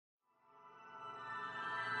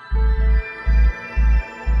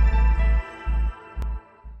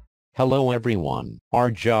Hello everyone.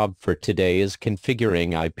 Our job for today is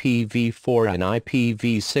configuring IPv4 and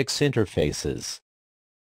IPv6 interfaces.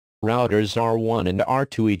 Routers R1 and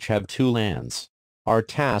R2 each have two LANs. Our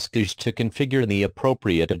task is to configure the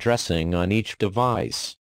appropriate addressing on each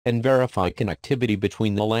device and verify connectivity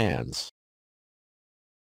between the LANs.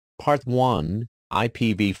 Part 1,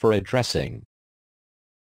 IPv4 addressing.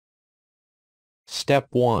 Step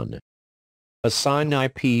 1. Assign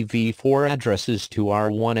IPv4 addresses to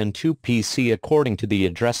R1 and 2 PC according to the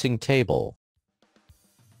addressing table.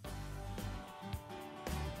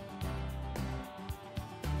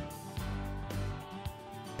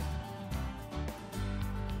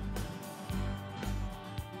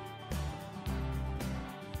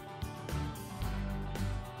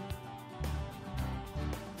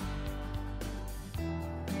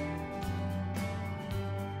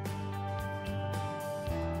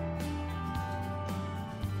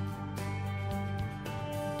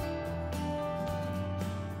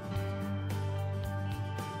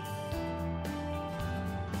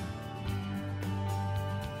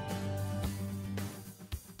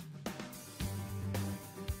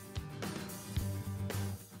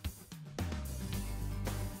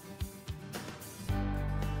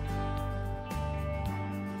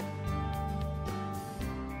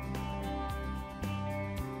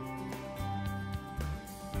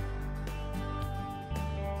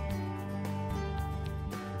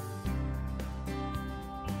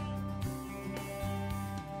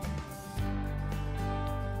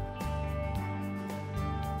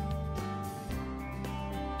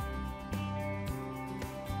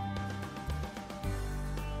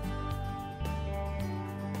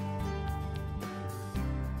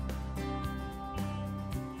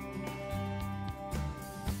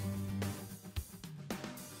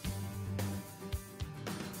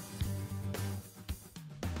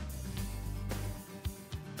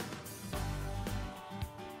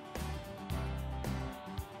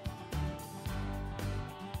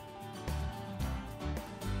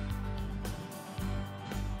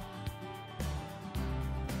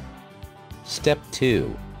 Step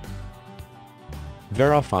 2.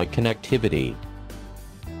 Verify connectivity.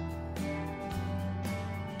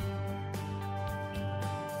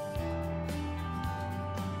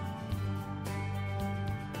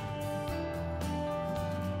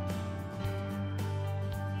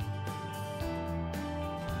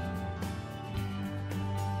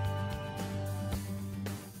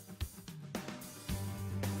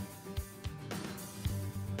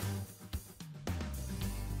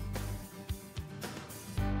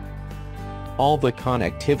 All the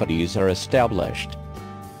connectivities are established.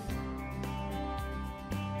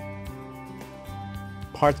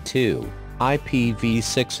 Part 2,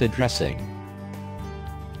 IPv6 addressing.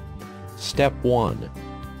 Step 1.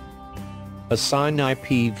 Assign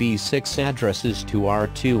IPv6 addresses to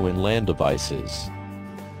R2 and LAN devices.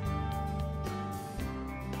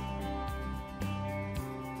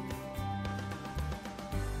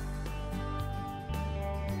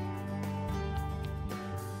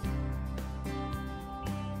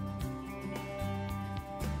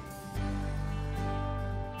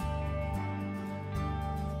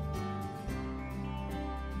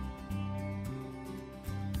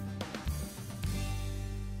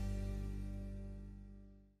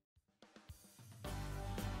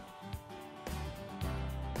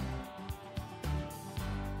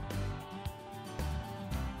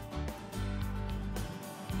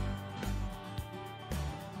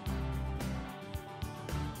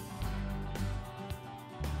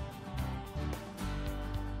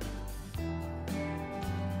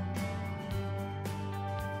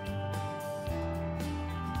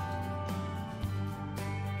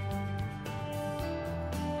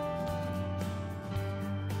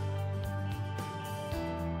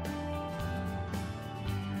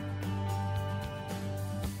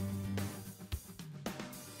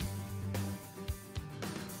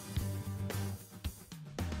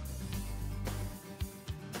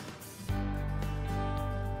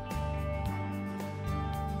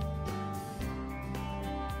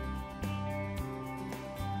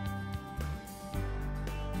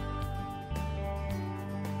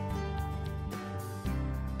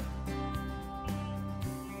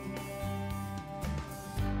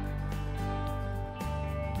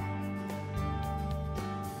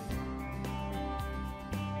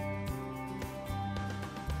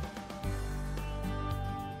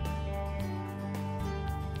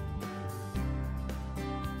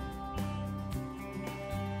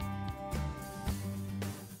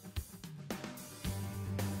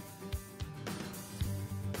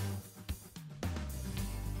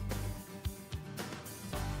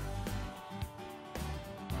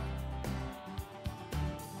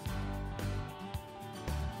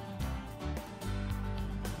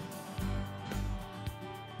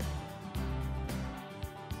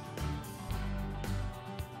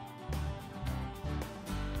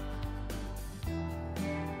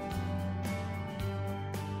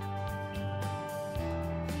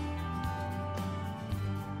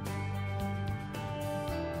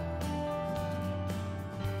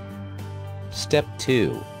 Step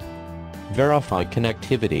 2. Verify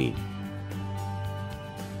connectivity.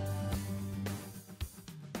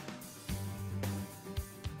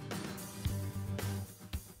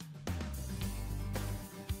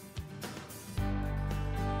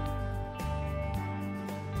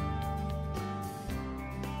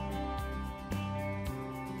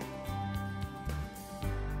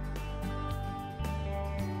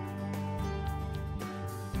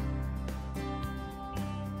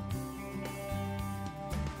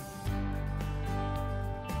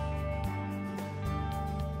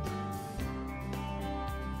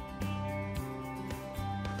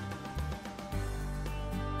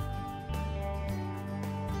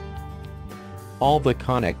 All the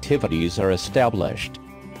connectivities are established.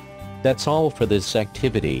 That's all for this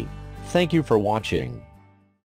activity. Thank you for watching.